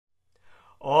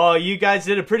Oh, you guys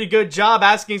did a pretty good job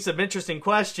asking some interesting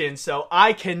questions, so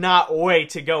I cannot wait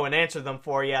to go and answer them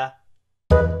for you.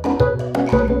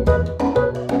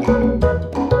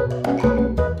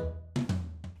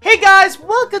 Hey guys,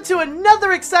 welcome to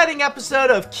another exciting episode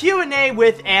of Q&A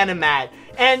with ANIMAT.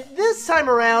 And this time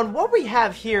around, what we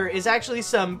have here is actually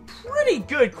some pretty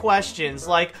good questions.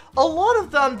 Like, a lot of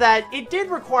them that it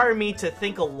did require me to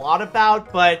think a lot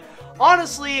about, but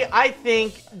honestly, I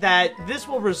think that this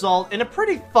will result in a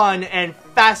pretty fun and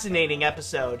fascinating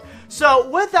episode. So,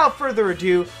 without further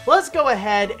ado, let's go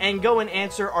ahead and go and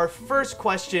answer our first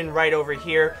question right over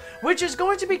here, which is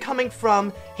going to be coming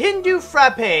from Hindu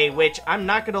Frappe, which, I'm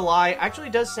not gonna lie, actually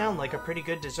does sound like a pretty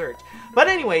good dessert. But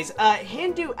anyways,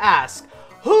 Hindu asks,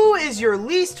 who is your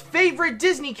least favorite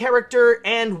Disney character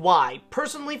and why?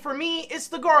 Personally, for me, it's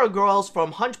the Gargoyles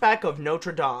from Hunchback of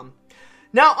Notre Dame.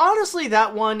 Now, honestly,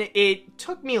 that one, it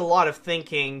took me a lot of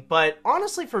thinking, but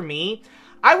honestly for me,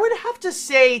 I would have to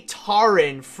say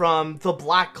Taran from The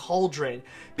Black Cauldron.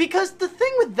 Because the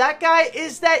thing with that guy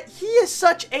is that he is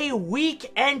such a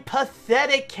weak and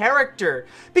pathetic character.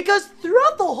 Because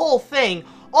throughout the whole thing,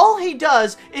 all he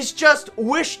does is just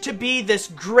wish to be this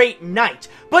great knight,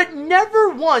 but never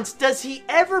once does he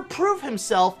ever prove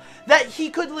himself that he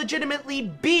could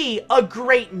legitimately be a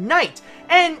great knight.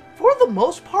 And for the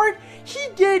most part, he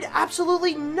did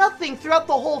absolutely nothing throughout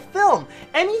the whole film.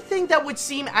 Anything that would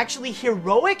seem actually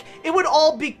heroic, it would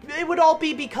all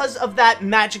be because of that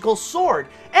magical sword.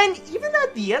 And even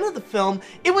at the end of the film,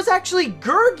 it was actually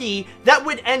Gurgi that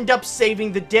would end up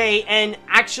saving the day and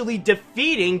actually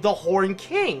defeating the Horned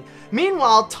King.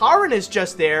 Meanwhile, Taran is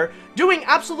just there, doing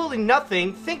absolutely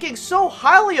nothing, thinking so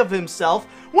highly of himself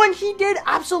when he did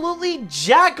absolutely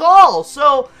jack all.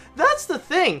 So that's the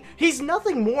thing. He's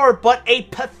nothing more but a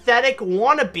pathetic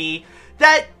wannabe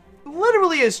that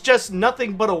literally is just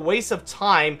nothing but a waste of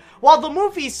time, while the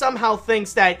movie somehow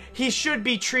thinks that he should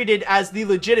be treated as the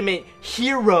legitimate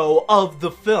hero of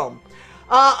the film.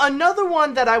 Another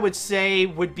one that I would say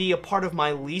would be a part of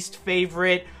my least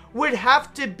favorite would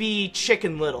have to be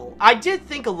Chicken Little. I did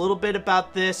think a little bit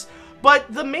about this,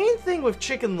 but the main thing with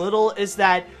Chicken Little is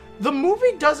that the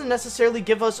movie doesn't necessarily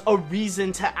give us a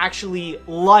reason to actually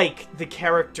like the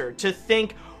character, to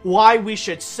think why we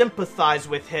should sympathize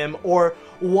with him, or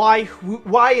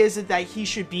why is it that he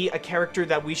should be a character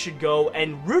that we should go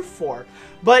and root for.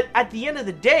 But at the end of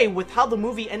the day, with how the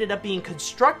movie ended up being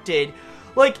constructed,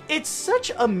 like, it's such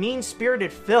a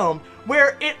mean-spirited film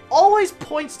where it always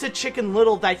points to Chicken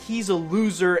Little that he's a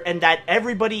loser and that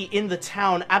everybody in the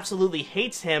town absolutely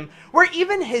hates him, where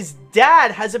even his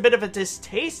dad has a bit of a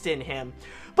distaste in him.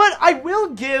 But I will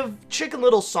give Chicken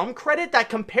Little some credit that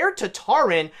compared to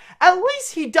Taran, at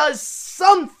least he does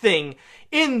something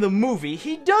in the movie.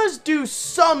 He does do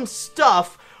some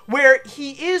stuff where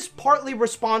he is partly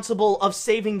responsible of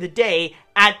saving the day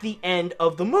at the end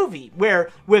of the movie. Where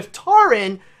with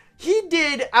Taran, he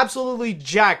did absolutely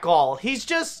jack all. He's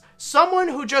just someone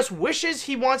who just wishes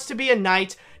he wants to be a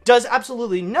knight, does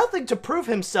absolutely nothing to prove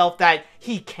himself that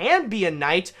he can be a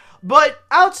knight, but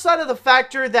outside of the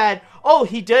factor that, oh,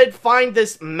 he did find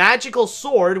this magical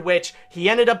sword, which he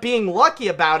ended up being lucky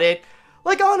about it,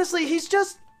 like, honestly, he's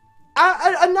just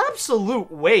an absolute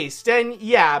waste. And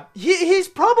yeah, he's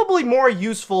probably more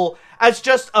useful as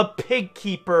just a pig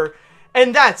keeper,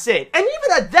 and that's it. And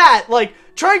even at that, like,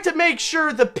 trying to make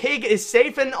sure the pig is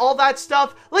safe and all that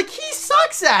stuff, like, he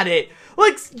sucks at it.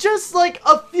 Like, just like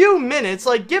a few minutes,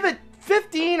 like, give it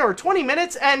 15 or 20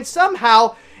 minutes, and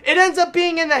somehow it ends up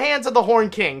being in the hands of the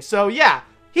Horned King. So yeah,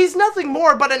 he's nothing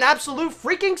more but an absolute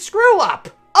freaking screw-up.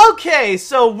 Okay,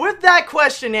 so with that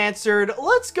question answered,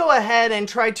 let's go ahead and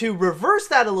try to reverse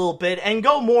that a little bit and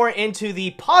go more into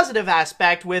the positive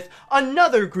aspect with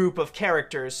another group of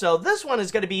characters. So this one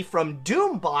is going to be from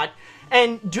Doombot,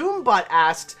 and Doombot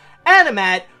asks,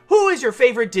 Animat, who is your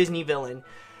favorite Disney villain?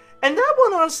 And that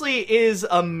one honestly is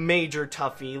a major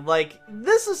toughie. Like,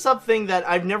 this is something that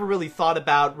I've never really thought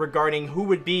about regarding who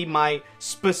would be my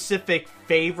specific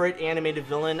favorite animated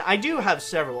villain. I do have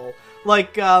several.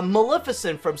 Like,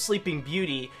 Maleficent from Sleeping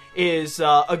Beauty is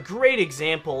a great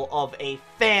example of a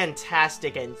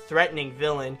fantastic and threatening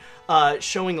villain,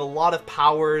 showing a lot of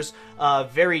powers,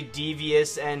 very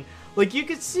devious, and like, you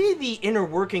could see the inner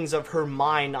workings of her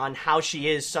mind on how she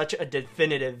is such a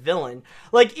definitive villain.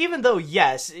 Like, even though,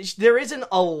 yes, there isn't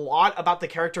a lot about the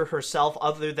character herself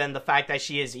other than the fact that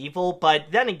she is evil, but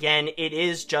then again, it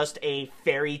is just a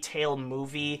fairy tale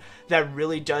movie that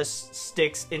really just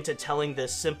sticks into telling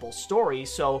this simple story,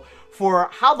 so for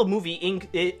how the movie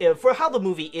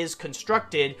is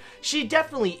constructed, she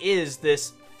definitely is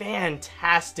this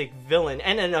fantastic villain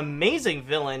and an amazing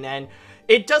villain. And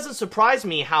it doesn't surprise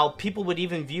me how people would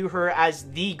even view her as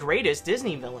the greatest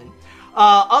Disney villain.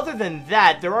 Other than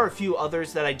that, there are a few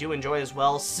others that I do enjoy as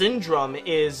well. Syndrome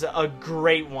is a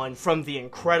great one from The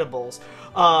Incredibles.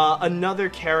 Another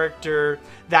incredible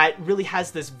that really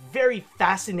has this very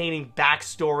fascinating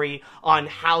backstory on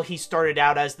how he started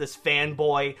out as this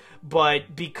fanboy,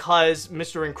 but because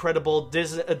Mr. Incredible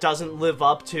doesn't live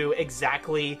up to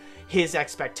exactly his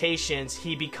expectations,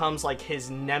 he becomes like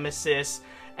his nemesis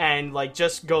and like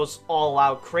just goes all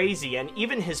out crazy. And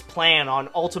even his plan on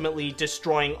ultimately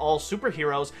destroying all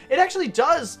superheroes, it actually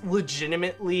does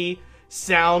legitimately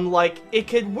sound like it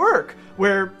could work,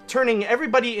 where turning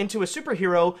everybody into a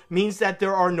superhero means that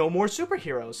there are no more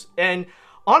superheroes. And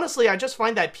honestly, I just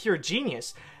find that pure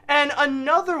genius. And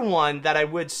another one that I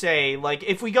would say, like,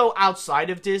 if we go outside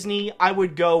of Disney, I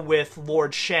would go with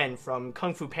Lord Shen from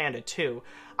Kung Fu Panda 2.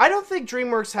 I don't think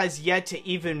DreamWorks has yet to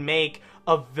even make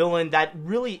a villain that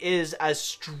really is as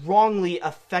strongly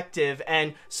effective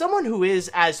and someone who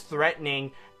is as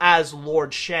threatening as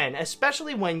Lord Shen,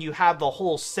 especially when you have the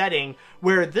whole setting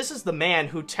where this is the man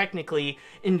who technically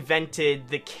invented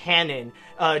the cannon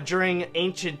during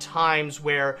ancient times,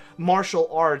 where martial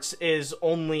arts is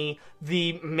only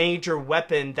the major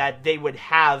weapon that they would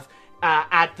have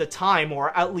at the time,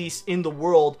 or at least in the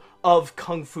world of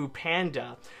Kung Fu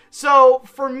Panda. So,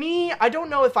 for me, I don't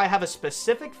know if I have a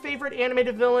specific favorite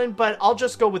animated villain, but I'll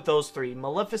just go with those three: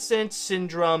 Maleficent,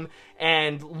 Syndrome,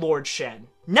 and Lord Shen.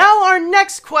 Now, our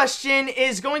next question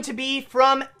is going to be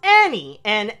from Annie,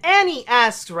 and Annie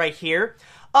asks right here,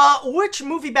 which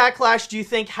movie backlash do you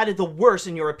think had it the worst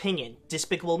in your opinion?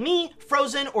 Despicable Me,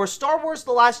 Frozen, or Star Wars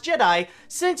The Last Jedi,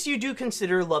 since you do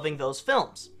consider loving those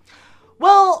films?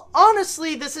 Well,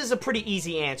 honestly, this is a pretty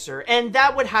easy answer, and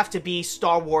that would have to be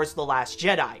Star Wars The Last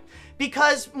Jedi.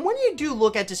 Because when you do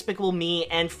look at Despicable Me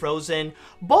and Frozen,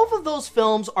 both of those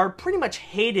films are pretty much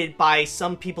hated by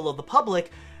some people of the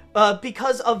public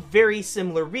because of very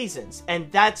similar reasons.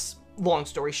 And that's, long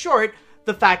story short,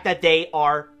 the fact that they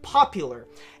are popular.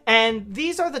 And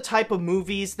these are the type of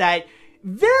movies that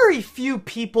very few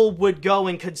people would go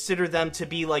and consider them to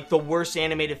be like the worst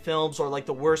animated films or like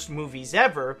the worst movies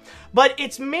ever, but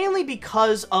it's mainly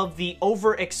because of the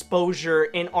overexposure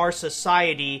in our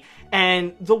society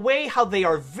and the way how they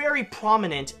are very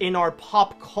prominent in our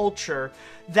pop culture,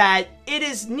 that it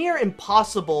is near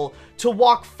impossible to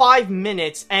walk 5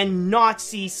 minutes and not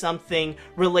see something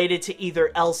related to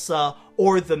either Elsa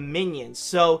or the Minions.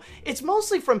 So it's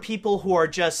mostly from people who are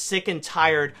just sick and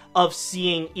tired of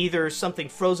seeing either something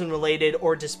Frozen related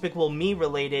or Despicable Me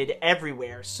related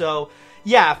everywhere. So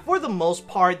yeah, for the most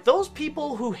part, those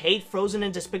people who hate Frozen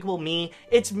and Despicable Me,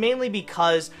 it's mainly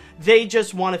because they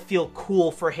just want to feel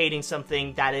cool for hating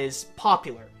something that is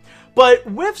popular. But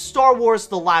with Star Wars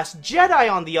The Last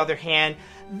Jedi, on the other hand,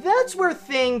 that's where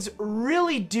things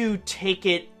really do take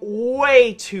it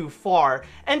way too far.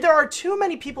 And there are too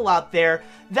many people out there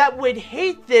that would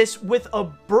hate this with a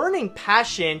burning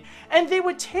passion, and they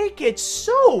would take it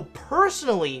so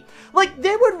personally. Like,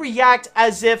 they would react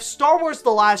as if Star Wars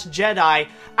The Last Jedi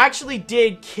actually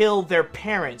did kill their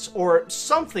parents, or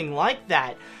something like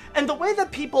that. And the way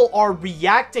that people are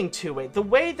reacting to it, the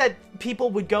way that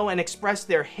people would go and express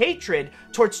their hatred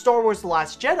towards Star Wars The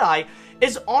Last Jedi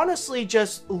is honestly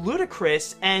just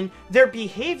ludicrous, and their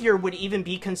behavior would even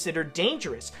be considered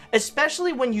dangerous,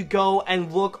 especially when you go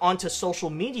and look onto social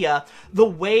media, the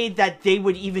way that they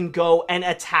would even go and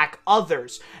attack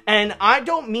others. And I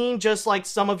don't mean just like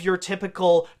some of your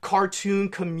typical cartoon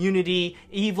community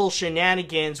evil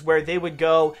shenanigans where they would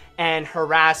go and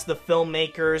harass the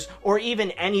filmmakers or even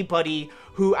anybody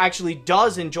who actually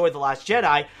does enjoy The Last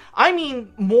Jedi. I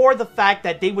mean more the fact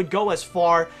that they would go as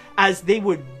far as they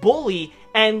would bully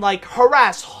and like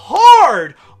harass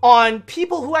hard on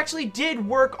people who actually did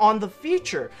work on the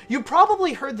feature. You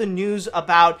probably heard the news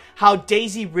about how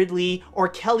Daisy Ridley or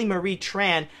Kelly Marie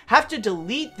Tran have to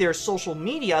delete their social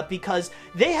media because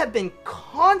they have been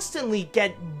constantly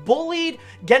bullied,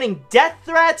 getting death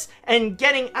threats, and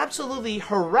getting absolutely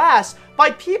harassed by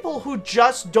people who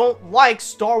just don't like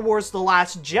Star Wars The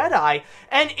Last Jedi,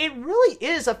 and it really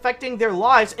is affecting their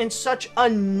lives in such a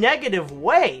negative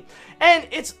way. And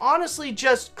it's honestly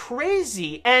just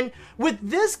crazy. And with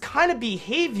this kind of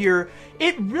behavior,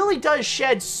 it really does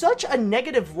shed such a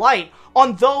negative light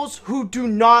on those who do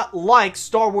not like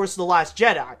Star Wars The Last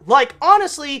Jedi. Like,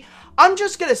 honestly, I'm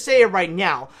just gonna say it right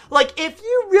now. Like, if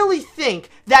you really think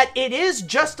that it is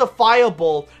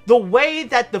justifiable the way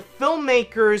that the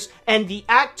filmmakers and the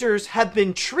actors have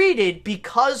been treated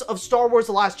because of Star Wars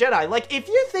The Last Jedi, like, if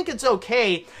you think it's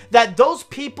okay that those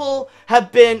people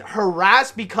have been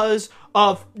harassed because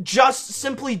of just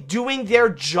simply doing their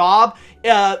job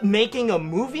making a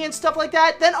movie and stuff like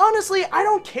that, then honestly, I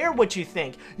don't care what you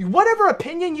think. Whatever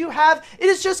opinion you have, it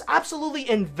is just absolutely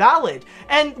invalid.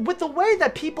 And with the way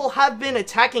that people have been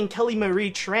attacking Kelly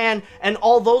Marie Tran and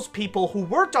all those people who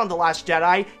worked on The Last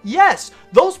Jedi, yes,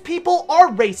 those people are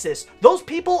racist. Those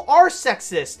people are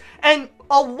sexist. And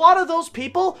a lot of those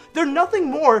people, they're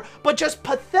nothing more but just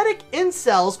pathetic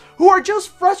incels who are just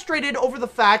frustrated over the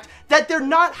fact that they're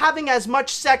not having as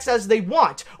much sex as they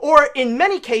want. Or in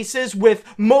many cases, with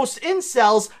most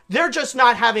incels, they're just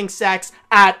not having sex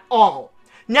at all.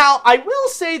 Now, I will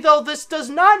say though, this does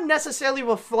not necessarily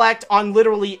reflect on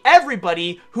literally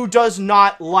everybody who does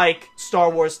not like Star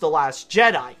Wars The Last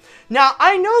Jedi. Now,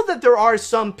 I know that there are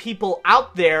some people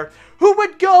out there who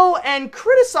would go and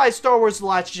criticize Star Wars The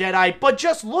Last Jedi, but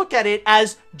just look at it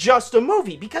as just a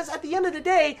movie. Because at the end of the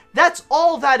day, that's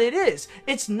all that it is.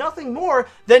 It's nothing more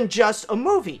than just a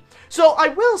movie. So I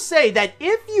will say that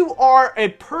if you are a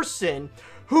person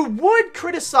who would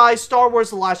criticize Star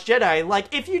Wars The Last Jedi,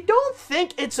 like, if you don't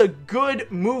think it's a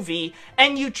good movie,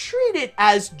 and you treat it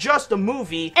as just a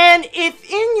movie, and if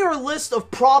in your list of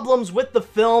problems with the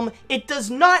film, it does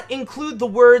not include the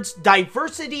words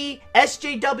diversity,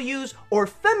 SJWs, or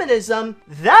feminism,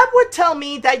 that would tell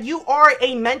me that you are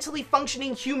a mentally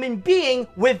functioning human being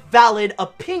with valid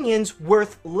opinions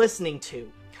worth listening to.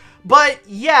 But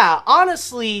yeah,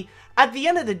 honestly, at the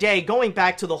end of the day, going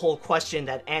back to the whole question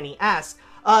that Annie asked,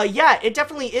 yeah, it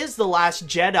definitely is The Last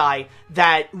Jedi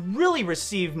that really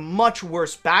received much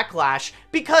worse backlash,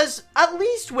 because at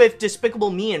least with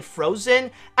Despicable Me and Frozen,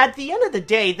 at the end of the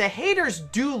day, the haters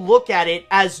do look at it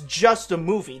as just a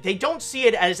movie. They don't see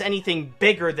it as anything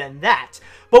bigger than that.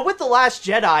 But with The Last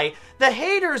Jedi, the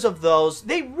haters of those,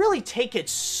 they really take it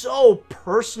so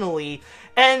personally,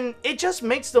 and it just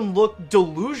makes them look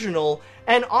delusional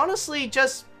and honestly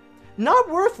just not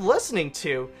worth listening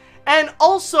to. And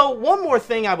also, one more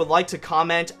thing I would like to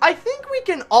comment. I think we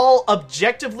can all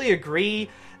objectively agree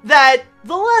that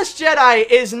The Last Jedi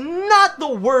is not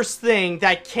the worst thing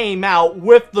that came out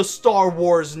with the Star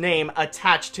Wars name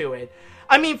attached to it.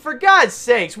 I mean, for God's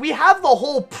sakes, we have the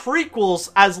whole prequels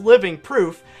as living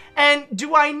proof, and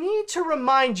do I need to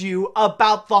remind you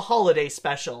about the holiday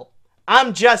special?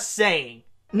 I'm just saying.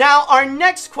 Now, our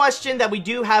next question that we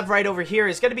do have right over here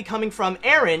is going to be coming from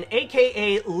Aaron,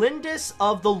 aka Lindis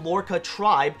of the Lorca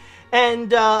tribe.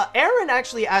 And Aaron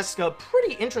actually asked a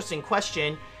pretty interesting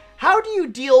question. How do you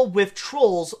deal with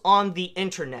trolls on the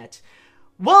internet?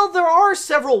 Well, there are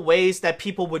several ways that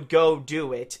people would go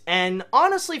do it. And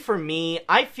honestly, for me,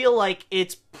 I feel like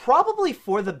it's probably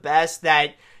for the best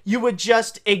that you would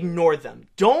just ignore them.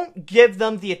 Don't give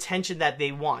them the attention that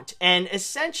they want. And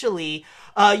essentially,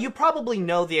 you probably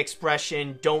know the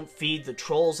expression, don't feed the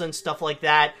trolls and stuff like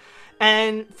that.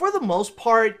 And for the most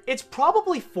part, it's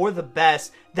probably for the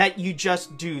best that you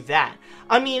just do that.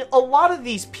 I mean, a lot of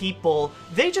these people,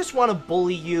 they just want to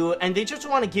bully you and they just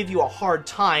want to give you a hard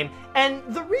time. And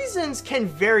the reasons can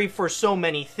vary for so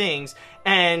many things.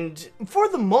 And for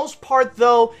the most part,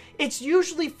 though, it's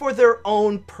usually for their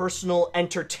own personal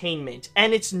entertainment.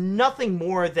 And it's nothing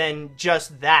more than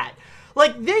just that.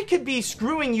 Like, they could be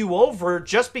screwing you over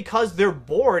just because they're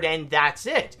bored and that's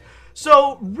it.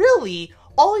 So, really,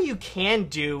 all you can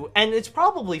do, and it's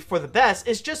probably for the best,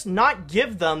 is just not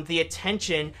give them the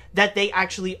attention that they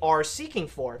actually are seeking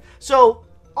for. So,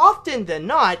 often than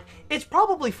not, it's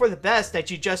probably for the best that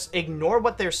you just ignore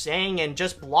what they're saying and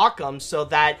just block them so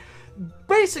that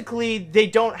basically they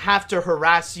don't have to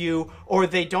harass you or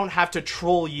they don't have to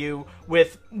troll you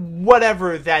with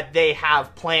whatever that they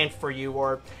have planned for you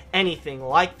or anything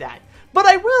like that. But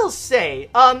I will say,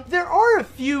 there are a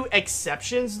few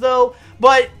exceptions though,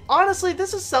 but honestly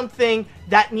this is something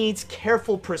that needs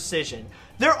careful precision.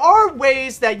 There are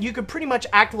ways that you could pretty much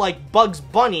act like Bugs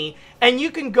Bunny and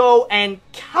you can go and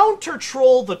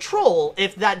counter-troll the troll,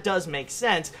 if that does make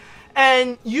sense.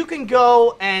 And you can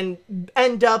go and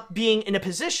end up being in a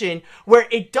position where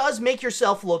it does make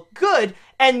yourself look good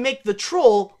and make the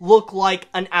troll look like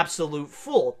an absolute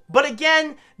fool. But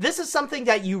again, this is something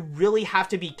that you really have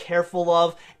to be careful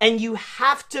of, and you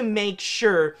have to make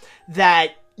sure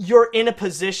that you're in a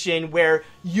position where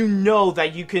you know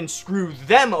that you can screw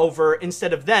them over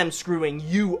instead of them screwing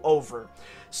you over.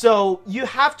 So you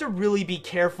have to really be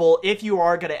careful if you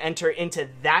are going to enter into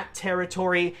that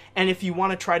territory and if you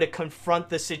want to try to confront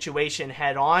the situation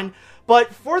head on.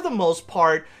 But for the most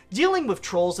part, dealing with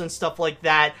trolls and stuff like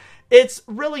that, it's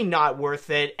really not worth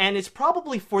it, and it's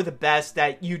probably for the best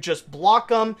that you just block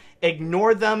them,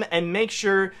 ignore them, and make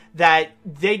sure that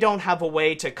they don't have a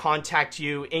way to contact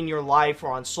you in your life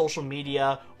or on social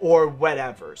media or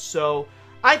whatever. So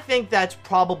I think that's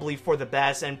probably for the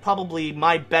best, and probably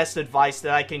my best advice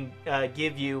that I can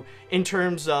give you in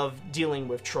terms of dealing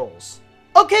with trolls.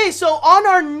 Okay, so on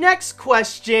our next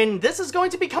question, this is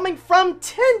going to be coming from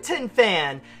Tintin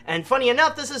Fan. And funny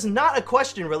enough, this is not a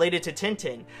question related to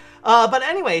Tintin. But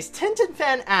anyways, Tintin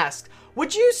Fan asks,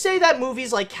 would you say that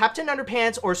movies like Captain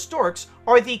Underpants or Storks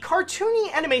are the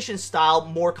cartoony animation style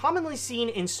more commonly seen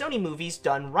in Sony movies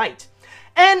done right?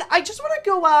 And I just want to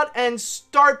go out and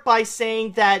start by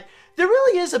saying that there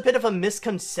really is a bit of a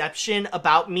misconception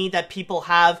about me that people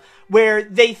have, where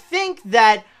they think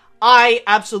that I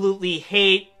absolutely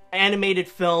hate animated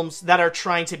films that are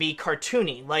trying to be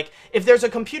cartoony. Like, if there's a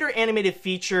computer animated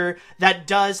feature that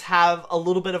does have a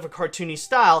little bit of a cartoony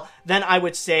style, then I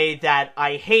would say that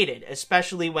I hate it,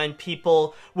 especially when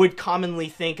people would commonly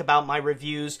think about my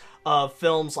reviews of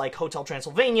films like Hotel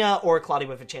Transylvania or Cloudy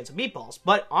with a Chance of Meatballs.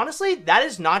 But honestly, that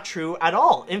is not true at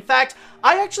all. In fact,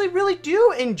 I actually really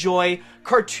do enjoy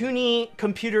cartoony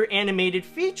computer animated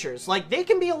features. Like, they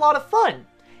can be a lot of fun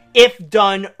if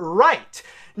done right.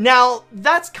 Now,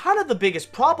 that's kind of the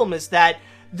biggest problem, is that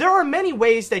there are many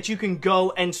ways that you can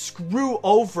go and screw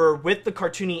over with the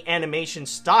cartoony animation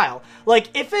style. Like,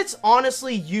 if it's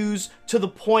honestly used to the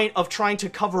point of trying to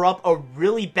cover up a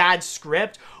really bad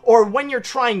script, or when you're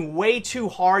trying way too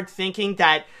hard thinking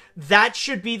that that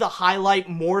should be the highlight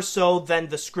more so than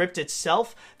the script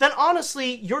itself, then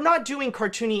honestly, you're not doing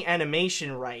cartoony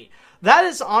animation right. That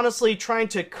is honestly trying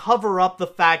to cover up the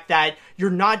fact that you're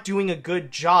not doing a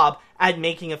good job at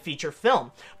making a feature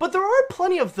film. But there are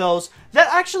plenty of those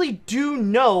that actually do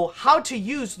know how to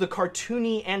use the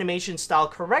cartoony animation style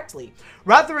correctly,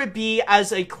 rather it be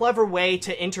as a clever way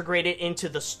to integrate it into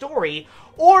the story,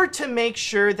 or to make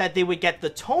sure that they would get the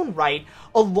tone right,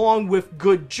 along with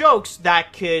good jokes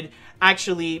that could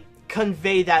actually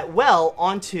convey that well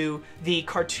onto the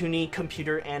cartoony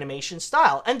computer animation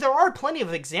style. And there are plenty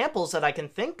of examples that I can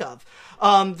think of.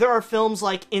 There are films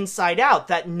like Inside Out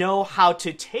that know how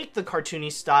to take the cartoony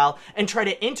style and try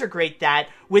to integrate that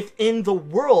within the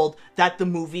world that the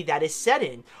movie that is set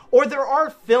in. Or there are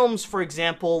films, for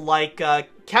example, like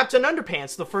Captain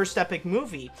Underpants, the first epic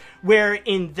movie, where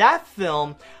in that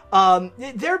film,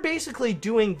 they're basically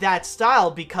doing that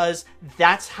style because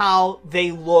that's how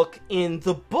they look in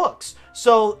the books.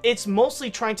 So it's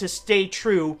mostly trying to stay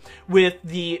true with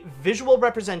the visual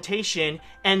representation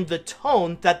and the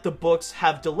tone that the books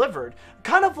have delivered.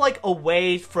 Kind of like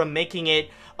away from making it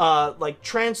like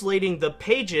translating the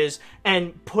pages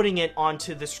and putting it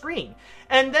onto the screen.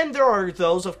 And then there are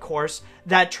those, of course,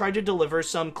 that try to deliver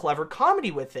some clever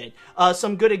comedy with it.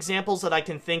 Some good examples that I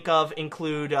can think of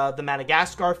include the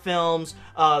Madagascar films,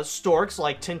 Storks,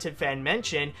 like Tintin Fan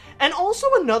mentioned, and also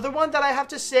another one that I have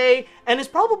to say, and is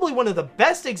probably one of the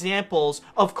best examples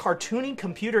of cartoony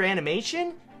computer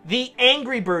animation, the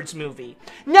Angry Birds movie.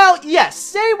 Now, yes,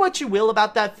 say what you will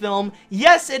about that film.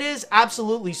 Yes, it is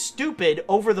absolutely stupid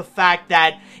over the fact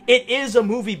that it is a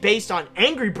movie based on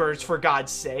Angry Birds, for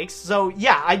God's sakes. So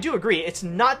yeah, I do agree. It's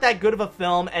not that good of a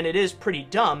film, and it is pretty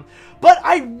dumb. But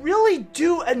I really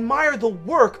do admire the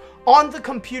work on the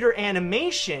computer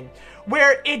animation,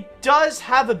 where it does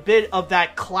have a bit of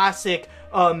that classic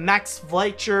Max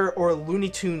Fleischer or Looney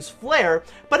Tunes flair,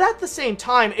 but at the same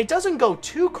time, it doesn't go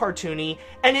too cartoony,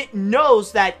 and it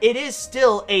knows that it is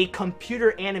still a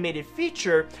computer animated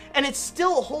feature, and it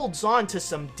still holds on to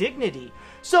some dignity.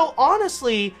 So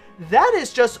honestly, that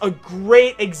is just a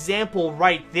great example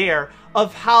right there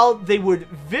of how they would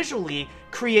visually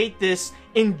create this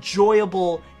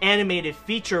enjoyable animated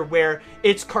feature where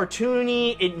it's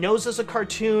cartoony, it knows it's a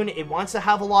cartoon, it wants to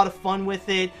have a lot of fun with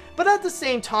it, but at the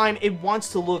same time, it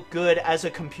wants to look good as a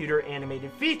computer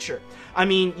animated feature. I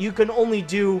mean, you can only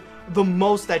do the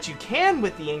most that you can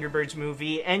with the Angry Birds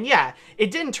movie, and yeah, it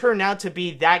didn't turn out to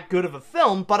be that good of a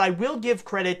film, but I will give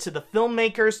credit to the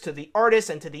filmmakers, to the artists,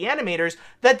 and to the animators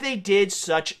that they did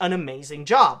such an amazing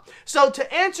job. So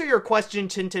to answer your question,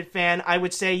 Tintin Fan, I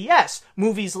would say yes,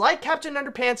 movies like Captain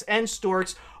Underpants and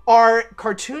Storks are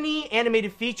cartoony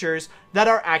animated features that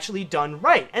are actually done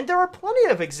right. And there are plenty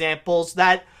of examples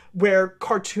where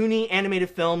cartoony animated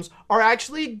films are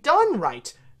actually done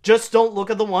right. Just don't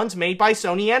look at the ones made by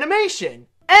Sony Animation.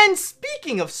 And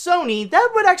speaking of Sony,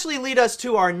 that would actually lead us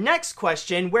to our next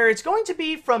question, where it's going to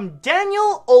be from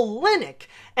Daniel Olenek.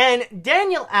 And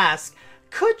Daniel asks,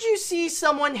 could you see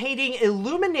someone hating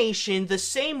Illumination the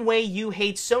same way you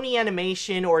hate Sony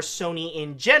Animation or Sony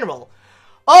in general?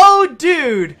 Oh,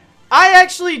 dude, I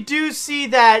actually do see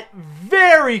that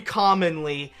very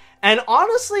commonly. And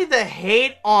honestly, the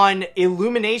hate on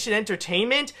Illumination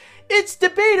Entertainment it's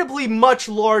debatably much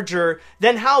larger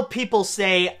than how people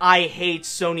say I hate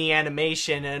Sony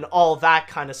Animation and all that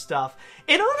kind of stuff.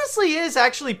 It honestly is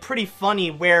actually pretty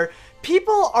funny where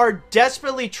people are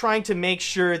desperately trying to make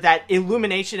sure that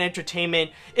Illumination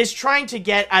Entertainment is trying to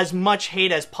get as much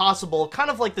hate as possible, kind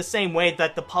of like the same way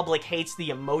that the public hates the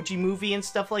Emoji Movie and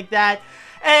stuff like that.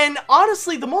 And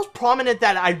honestly, the most prominent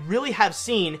that I really have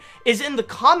seen is in the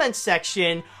comments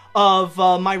section of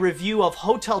my review of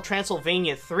Hotel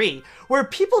Transylvania 3, where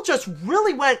people just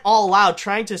really went all out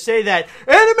trying to say that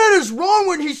Animat is wrong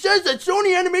when he says that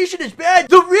Sony Animation is bad.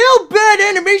 The real bad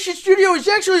animation studio is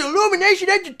actually Illumination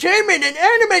Entertainment, and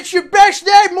Animat should bash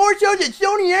that more so than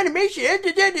Sony Animation.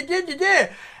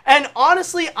 And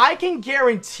honestly, I can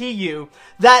guarantee you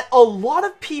that a lot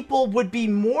of people would be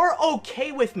more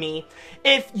okay with me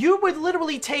if you would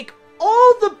literally take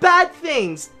all the bad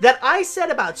things that I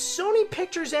said about Sony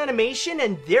Pictures Animation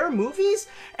and their movies,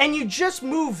 and you just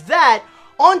move that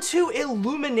onto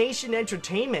Illumination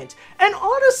Entertainment. And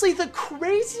honestly, the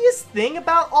craziest thing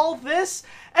about all this,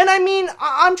 and I mean,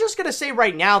 I'm just gonna say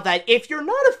right now that if you're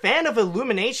not a fan of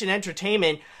Illumination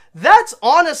Entertainment, that's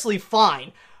honestly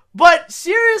fine. But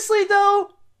seriously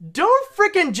though, don't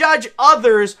freaking judge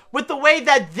others with the way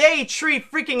that they treat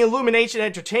freaking Illumination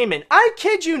Entertainment. I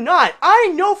kid you not.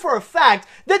 I know for a fact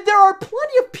that there are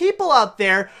plenty of people out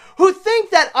there who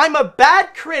think that I'm a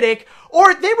bad critic,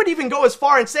 or they would even go as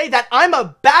far and say that I'm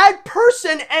a bad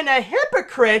person and a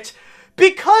hypocrite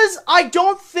because I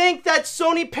don't think that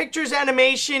Sony Pictures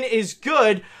Animation is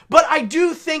good, but I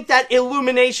do think that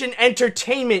Illumination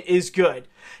Entertainment is good.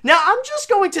 Now, I'm just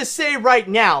going to say right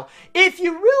now, if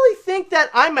you really think that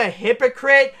I'm a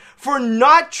hypocrite for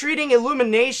not treating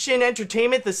Illumination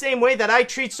Entertainment the same way that I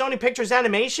treat Sony Pictures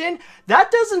Animation,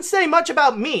 that doesn't say much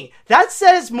about me. That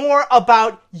says more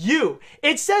about you.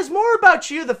 It says more about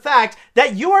you, the fact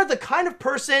that you are the kind of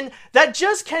person that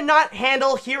just cannot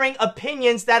handle hearing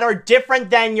opinions that are different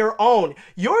than your own.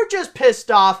 You're just pissed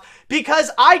off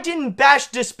because I didn't bash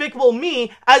Despicable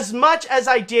Me as much as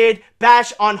I did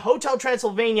bash on Hotel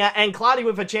Transylvania and Cloudy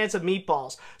with a Chance of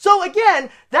Meatballs. So again,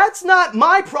 that's not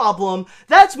my problem.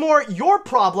 That's more your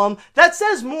problem. That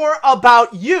says more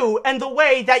about you and the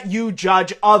way that you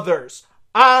judge others.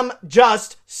 I'm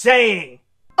just saying.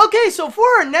 Okay, so for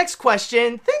our next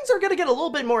question, things are going to get a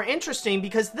little bit more interesting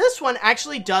because this one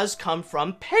actually does come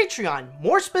from Patreon.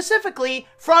 More specifically,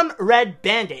 from Red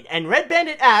Bandit. And Red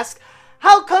Bandit asks,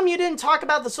 how come you didn't talk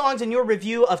about the songs in your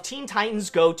review of Teen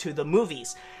Titans Go to the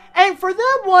Movies? And for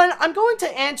that one, I'm going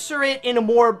to answer it in a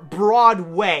more broad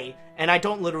way. And I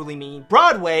don't literally mean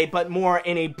Broadway, but more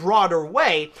in a broader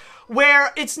way,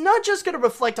 where it's not just going to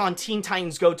reflect on Teen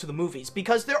Titans Go to the Movies,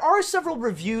 because there are several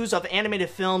reviews of animated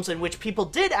films in which people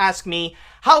did ask me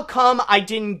how come I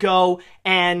didn't go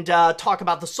and talk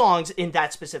about the songs in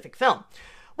that specific film.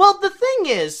 Well, the thing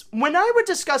is, when I would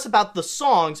discuss about the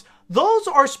songs, those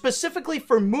are specifically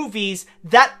for movies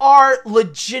that are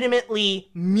legitimately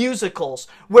musicals,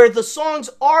 where the songs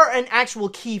are an actual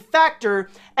key factor,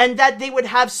 and that they would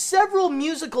have several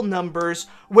musical numbers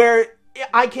where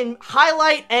I can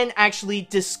highlight and actually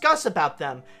discuss about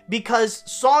them, because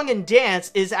song and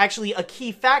dance is actually a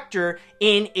key factor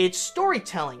in its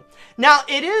storytelling. Now,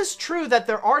 it is true that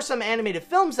there are some animated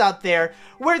films out there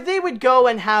where they would go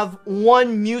and have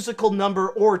one musical number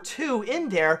or two in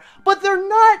there, but they're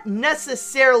not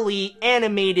necessarily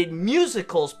animated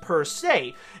musicals per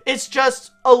se. It's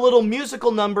just a little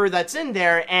musical number that's in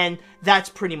there, and that's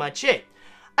pretty much it.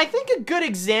 I think a good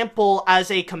example as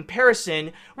a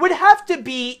comparison would have to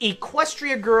be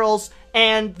Equestria Girls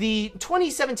and the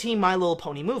 2017 My Little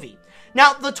Pony movie.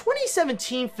 Now, the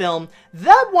 2017 film,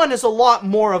 that one is a lot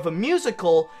more of a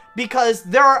musical because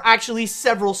there are actually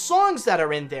several songs that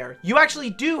are in there. You actually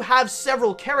do have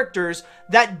several characters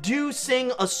that do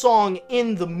sing a song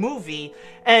in the movie,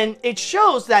 and it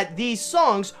shows that these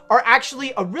songs are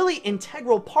actually a really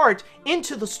integral part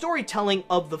into the storytelling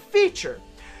of the feature.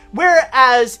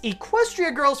 Whereas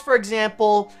Equestria Girls, for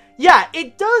example, yeah,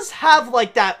 it does have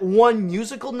like that one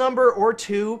musical number or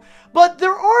two, but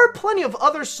there are plenty of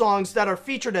other songs that are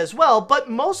featured as well, but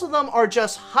most of them are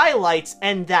just highlights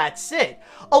and that's it.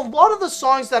 A lot of the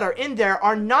songs that are in there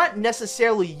are not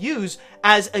necessarily used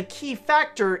as a key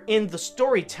factor in the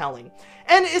storytelling.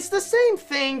 And it's the same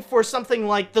thing for something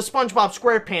like the SpongeBob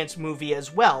SquarePants movie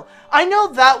as well. I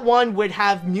know that one would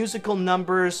have musical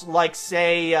numbers like,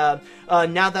 say,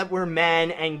 Now That We're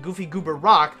Men and Goofy Goober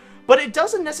Rock, but it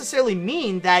doesn't necessarily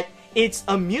mean that it's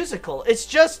a musical. It's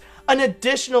just an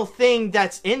additional thing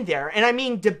that's in there. And I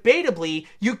mean, debatably,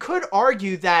 you could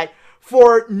argue that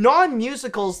For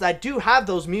non-musicals that do have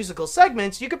those musical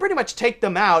segments, you could pretty much take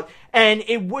them out and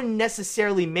it wouldn't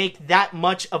necessarily make that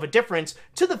much of a difference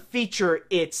to the feature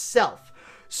itself.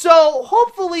 So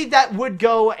hopefully that would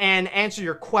go and answer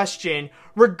your question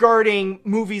regarding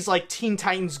movies like Teen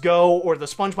Titans Go or the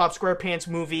SpongeBob SquarePants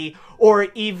movie or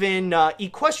even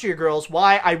Equestria Girls,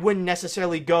 why I wouldn't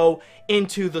necessarily go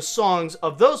into the songs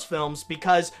of those films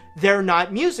because they're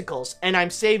not musicals, and I'm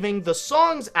saving the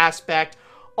songs aspect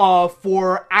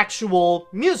for actual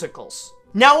musicals.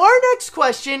 Now our next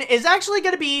question is actually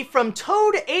going to be from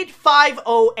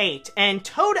Toad8508, and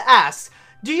Toad asks,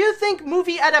 do you think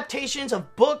movie adaptations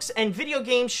of books and video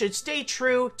games should stay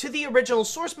true to the original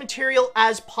source material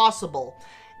as possible?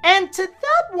 And to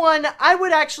that one, I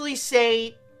would actually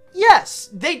say, yes,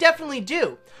 they definitely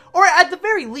do. Or at the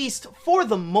very least, for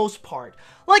the most part.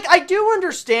 Like, I do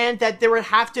understand that there would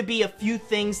have to be a few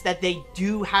things that they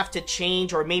do have to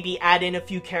change, or maybe add in a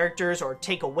few characters, or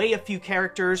take away a few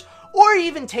characters, or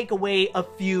even take away a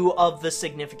few of the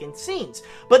significant scenes.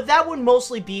 But that would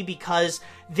mostly be because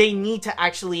they need to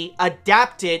actually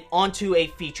adapt it onto a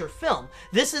feature film.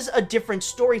 This is a different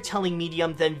storytelling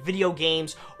medium than video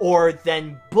games or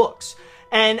than books.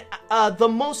 And the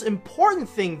most important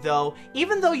thing, though,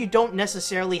 even though you don't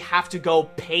necessarily have to go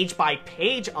page by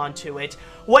page onto it,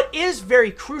 what is very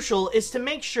crucial is to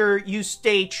make sure you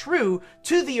stay true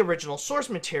to the original source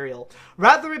material.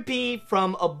 Rather it be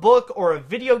from a book or a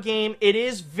video game, it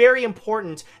is very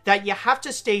important that you have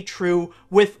to stay true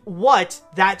with what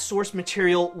that source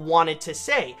material wanted to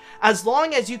say. As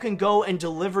long as you can go and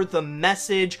deliver the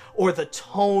message or the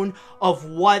tone of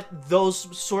what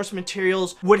those source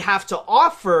materials would have to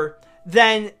offer,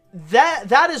 then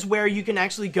that is where you can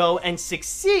actually go and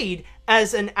succeed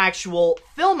as an actual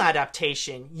film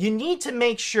adaptation. You need to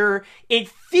make sure it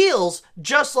feels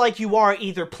just like you are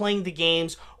either playing the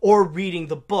games or reading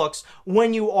the books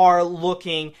when you are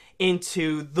looking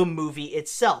into the movie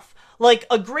itself. Like,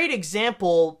 a great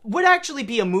example would actually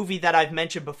be a movie that I've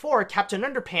mentioned before, Captain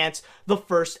Underpants, the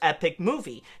first epic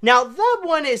movie. Now, that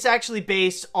one is actually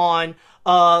based on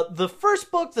the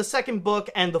first book, the second book,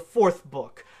 and the fourth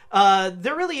book.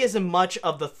 There really isn't much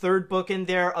of the third book in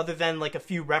there other than like a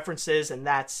few references and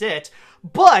that's it.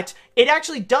 But it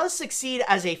actually does succeed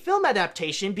as a film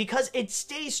adaptation because it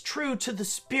stays true to the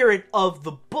spirit of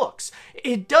the books.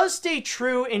 It does stay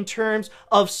true in terms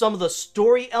of some of the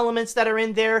story elements that are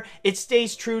in there. It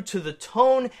stays true to the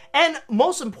tone, and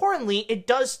most importantly, it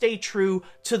does stay true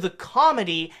to the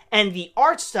comedy and the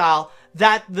art style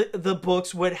that the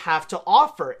books would have to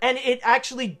offer. And it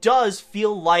actually does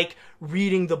feel like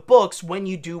reading the books when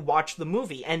you do watch the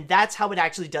movie, and that's how it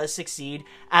actually does succeed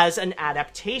as an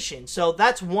adaptation. So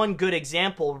that's one good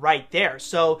example right there.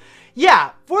 So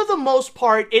yeah, for the most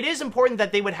part, it is important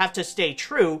that they would have to stay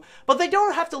true, but they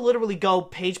don't have to literally go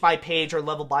page by page or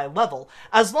level by level.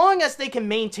 As long as they can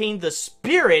maintain the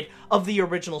spirit of the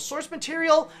original source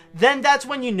material, then that's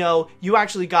when you know you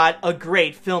actually got a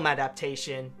great film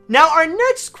adaptation. Now, our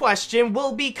next question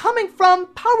will be coming from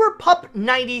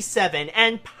PowerPup97,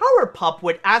 and PowerPup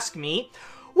would ask me,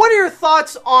 what are your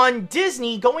thoughts on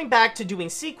Disney going back to doing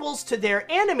sequels to their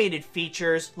animated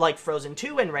features like Frozen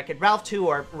 2 and Wreck-It Ralph 2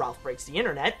 or Ralph Breaks the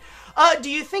Internet?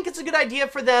 Do you think it's a good idea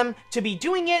for them to be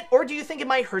doing it, or do you think it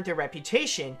might hurt their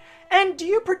reputation? And do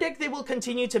you predict they will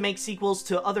continue to make sequels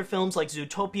to other films like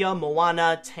Zootopia,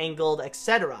 Moana, Tangled,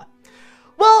 etc.?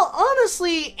 Well,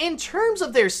 honestly, in terms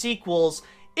of their sequels,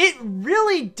 it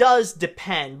really does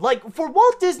depend. Like, for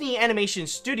Walt Disney Animation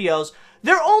Studios,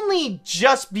 they're only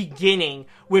just beginning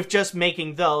with just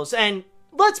making those, and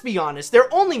let's be honest,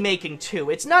 they're only making 2.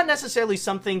 It's not necessarily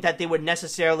something that they would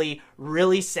necessarily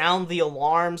really sound the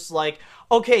alarms, like,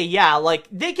 okay, yeah, like,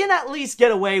 they can at least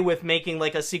get away with making,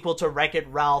 like, a sequel to Wreck-It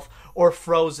Ralph or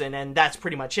Frozen, and that's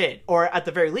pretty much it. Or, at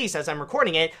the very least, as I'm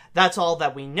recording it, that's all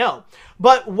that we know.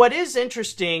 But what is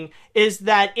interesting is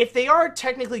that if they are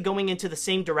technically going into the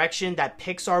same direction that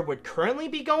Pixar would currently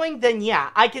be going, then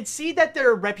yeah, I could see that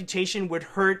their reputation would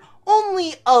hurt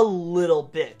only a little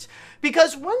bit.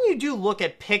 Because when you do look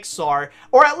at Pixar,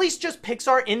 or at least just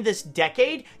Pixar in this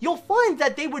decade, you'll find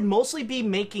that they would mostly be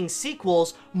making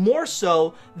sequels more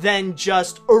so than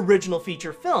just original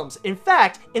feature films. In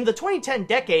fact, in the 2010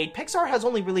 decade, Pixar has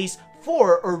only released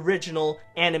 4 original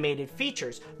animated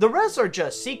features. The rest are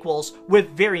just sequels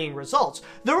with varying results.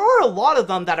 There are a lot of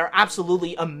them that are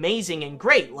absolutely amazing and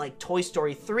great, like Toy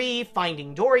Story 3,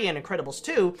 Finding Dory, and Incredibles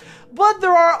 2, but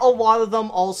there are a lot of them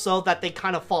also that they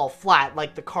kind of fall flat,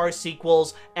 like the Cars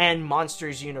sequels and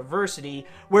Monsters University,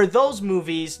 where those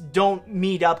movies don't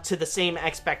meet up to the same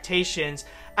expectations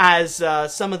as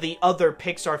some of the other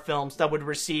Pixar films that would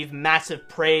receive massive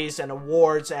praise and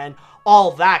awards and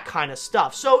all that kind of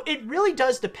stuff. So it really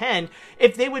does depend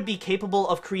if they would be capable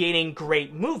of creating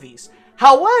great movies.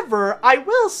 However, I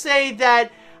will say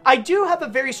that I do have a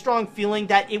very strong feeling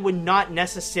that it would not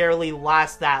necessarily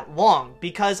last that long,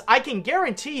 because I can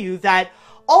guarantee you that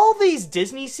all these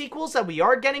Disney sequels that we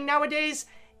are getting nowadays,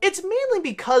 it's mainly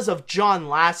because of John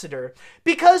Lasseter.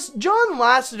 Because John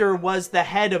Lasseter was the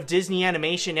head of Disney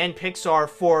Animation and Pixar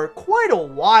for quite a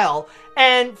while,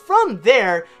 and from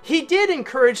there, he did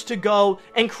encourage to go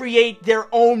and create their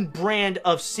own brand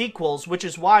of sequels, which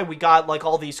is why we got like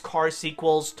all these Cars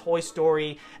sequels, Toy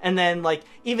Story, and then like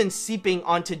even seeping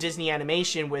onto Disney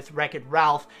Animation with Wreck-It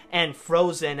Ralph and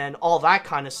Frozen and all that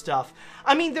kind of stuff.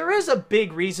 I mean, there is a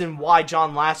big reason why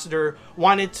John Lasseter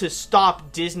wanted to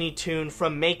stop Disney Toon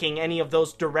from making any of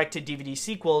those direct-to-DVD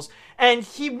sequels, and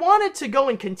he wanted to go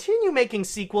and continue making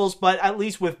sequels, but at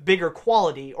least with bigger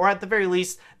quality, or at the very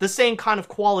least, the same kind of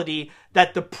quality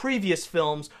that the previous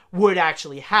films would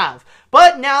actually have.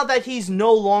 But now that he's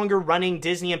no longer running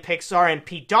Disney and Pixar and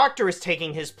Pete Docter is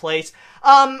taking his place,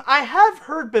 I have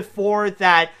heard before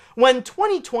that when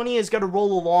 2020 is going to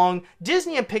roll along,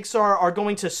 Disney and Pixar are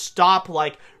going to stop,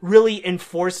 like, really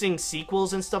enforcing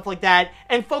sequels and stuff like that,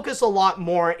 and focus a lot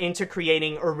more into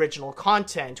creating original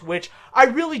content, which I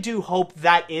really do hope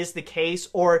that is the case.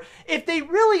 Or if they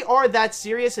really are that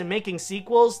serious in making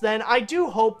sequels, then I do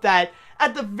hope that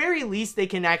at the very least they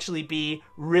can actually be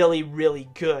really, really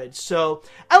good. So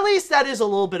at least that is a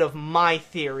little bit of my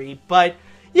theory. But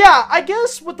yeah, I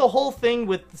guess with the whole thing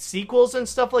with sequels and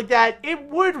stuff like that, it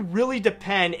would really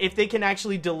depend if they can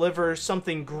actually deliver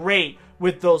something great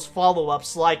with those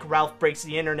follow-ups like Ralph Breaks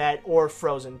the Internet or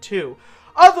Frozen 2.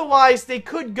 Otherwise, they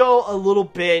could go a little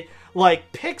bit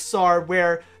like Pixar,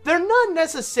 where they're not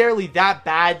necessarily that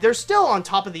bad. They're still on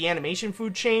top of the animation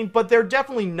food chain, but they're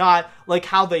definitely not like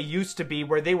how they used to be,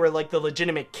 where they were like the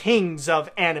legitimate kings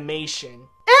of animation.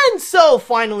 And so,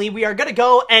 finally, we are going to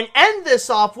go and end this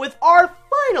off with our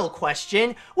final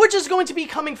question, which is going to be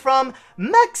coming from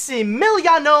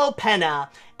Maximiliano Pena.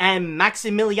 And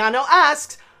Maximiliano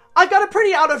asks, I've got a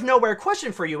pretty out-of-nowhere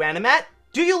question for you, Animat.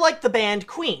 Do you like the band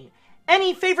Queen?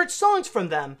 Any favorite songs from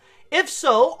them? If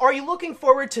so, are you looking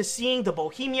forward to seeing the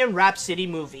Bohemian Rhapsody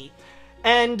movie?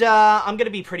 And I'm going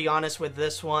to be pretty honest with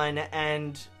this one,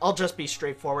 and I'll just be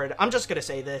straightforward. I'm just going to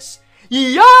say this.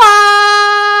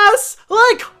 Yes!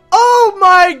 Like, oh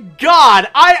my god,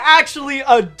 I actually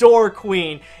adore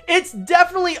Queen. It's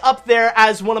definitely up there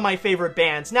as one of my favorite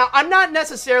bands. Now, I'm not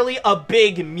necessarily a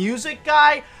big music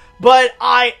guy, but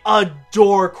I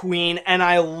adore Queen, and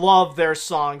I love their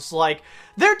songs. Like,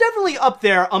 they're definitely up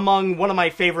there among one of my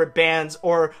favorite bands,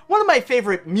 or one of my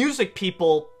favorite music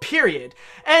people, period.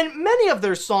 And many of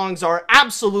their songs are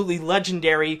absolutely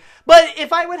legendary, but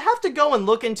if I would have to go and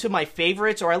look into my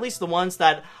favorites, or at least the ones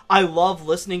that I love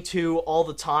listening to all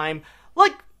the time,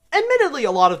 like, admittedly,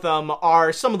 a lot of them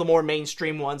are some of the more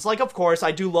mainstream ones. Like, of course,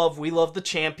 I do love We Are the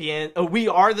Champions,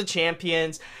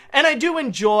 and I do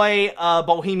enjoy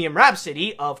Bohemian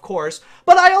Rhapsody, of course,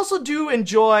 but I also do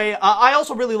enjoy, I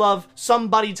also really love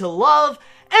Somebody to Love,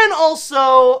 and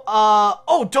also,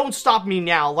 oh, Don't Stop Me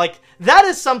Now. Like, that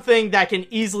is something that can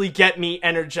easily get me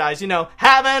energized, you know,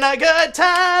 having a good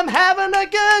time,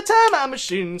 I'm a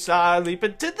shooting star,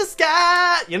 leaping to the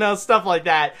sky, you know, stuff like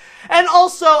that. And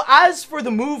also, as for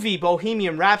the movie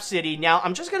Bohemian Rhapsody, now,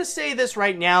 I'm just gonna say this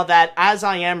right now, that as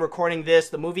I am recording this,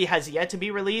 the movie has yet to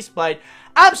be released, but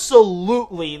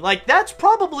absolutely, like, that's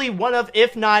probably one of,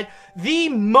 if not the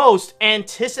most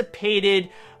anticipated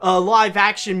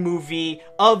live-action movie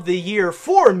of the year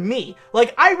for me.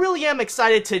 Like, I really am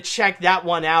excited to check that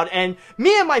one out, and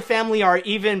me and my family are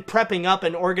even prepping up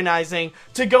and organizing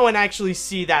to go and actually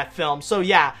see that film. So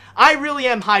yeah, I really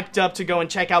am hyped up to go and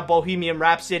check out Bohemian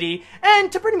Rhapsody,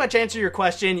 and to pretty much answer your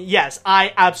question, yes,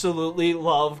 I absolutely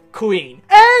love Queen.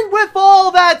 And with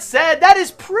all that said, that is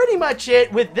pretty much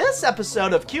it with this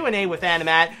episode of Q&A with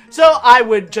Animat. So I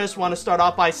would just want to start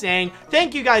off by saying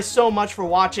thank you guys so much for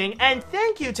watching, and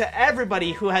thank you to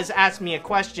everybody who has asked me a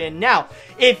question. Now,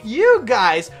 if you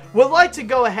guys would like to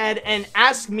go ahead and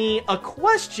ask me a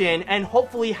question and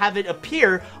hopefully have it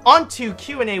appear onto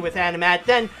Q&A with Animat,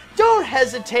 then don't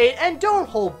hesitate and don't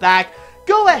hold back.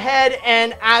 Go ahead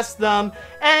and ask them,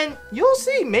 and you'll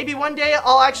see, maybe one day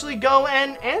I'll actually go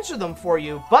and answer them for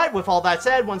you. But with all that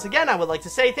said, once again, I would like to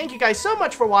say thank you guys so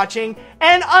much for watching,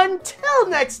 and until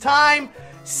next time,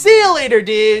 see you later,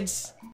 dudes!